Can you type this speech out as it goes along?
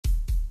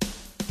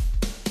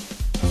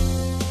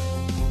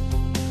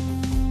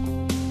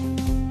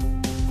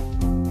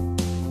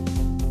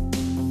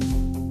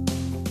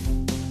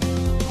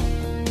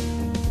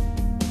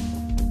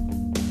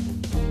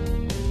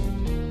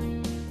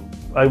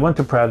I went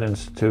to Pratt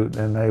Institute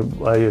and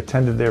I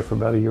attended there for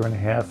about a year and a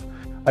half.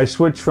 I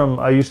switched from,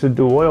 I used to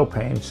do oil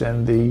paints,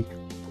 and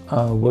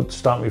what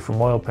stopped me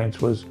from oil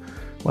paints was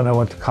when I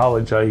went to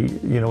college, I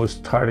was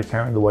tired of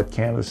carrying the wet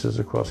canvases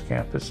across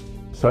campus.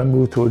 So I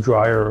moved to a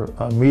drier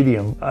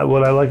medium.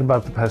 What I like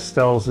about the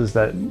pastels is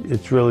that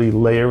it's really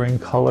layering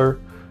color,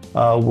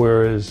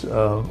 whereas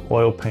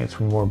oil paints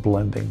were more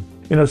blending.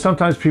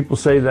 Sometimes people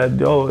say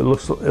that, oh,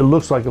 it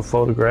looks like a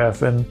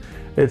photograph, and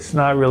it's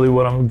not really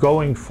what I'm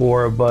going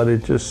for,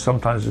 but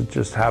sometimes it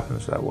just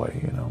happens that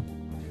way,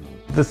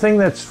 The thing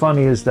that's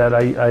funny is that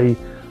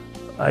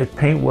I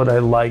paint what I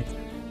like.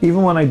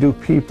 Even when I do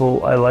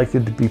people, I like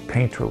it to be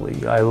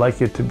painterly. I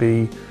like it to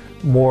be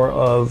more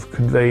of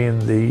conveying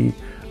the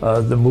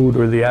mood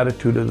or the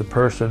attitude of the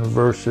person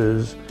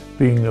versus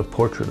being a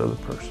portrait of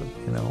the person.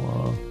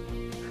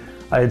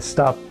 I had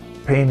stopped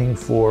painting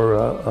for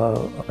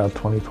about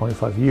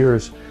 20-25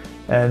 years,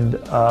 and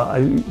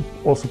I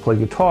also play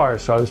guitar,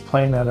 so I was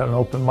playing at an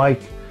open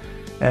mic,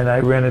 and I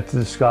ran into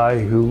this guy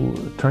who,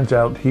 turns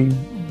out, he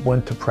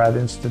went to Pratt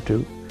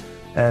Institute,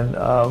 and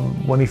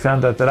when he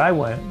found out that I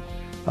went,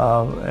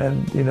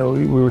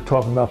 we were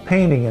talking about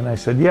painting, and I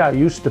said, yeah, I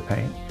used to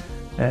paint.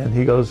 And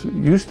he goes,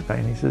 used to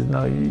paint? He says,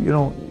 no,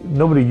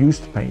 nobody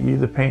used to paint. You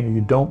either paint or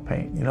you don't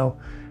paint,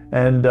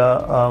 And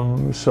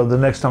so the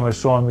next time I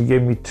saw him, he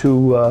gave me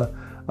two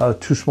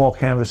small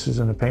canvases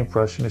and a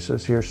paintbrush, and he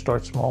says, here,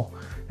 start small.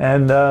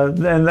 And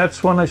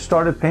that's when I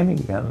started painting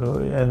again.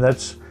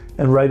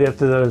 And right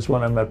after that is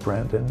when I met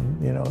Brandon,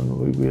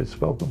 and we had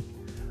spoken.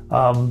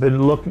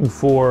 Been looking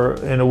for,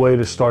 in a way,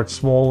 to start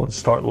small and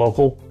start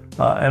local.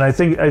 And I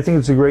think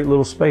it's a great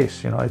little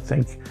space,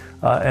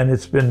 and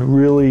it's been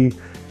really,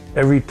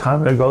 every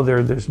time I go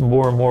there, there's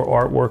more and more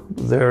artwork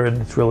there,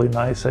 and it's really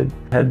nice. I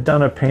had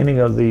done a painting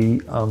of the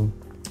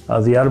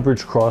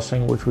Woodbridge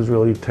crossing, which was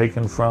really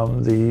taken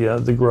from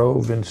the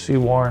Grove in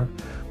Seawarren.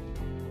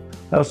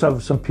 I also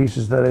have some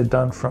pieces that I'd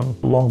done from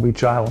Long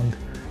Beach Island,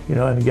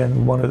 and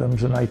again, one of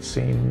them's a night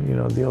scene,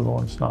 the other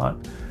one's not.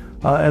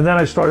 And then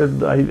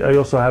I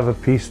also have a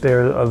piece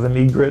there of an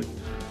egret.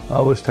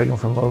 Was taken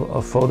from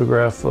a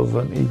photograph of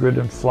an egret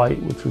in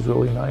flight, which was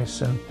really nice.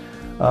 And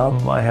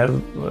I had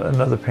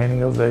another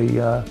painting of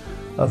a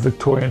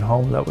Victorian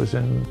home that was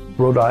in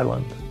Rhode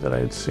Island that I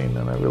had seen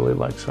and I really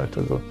liked. So I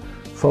took a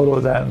photo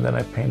of that, and then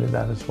I painted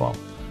that as well.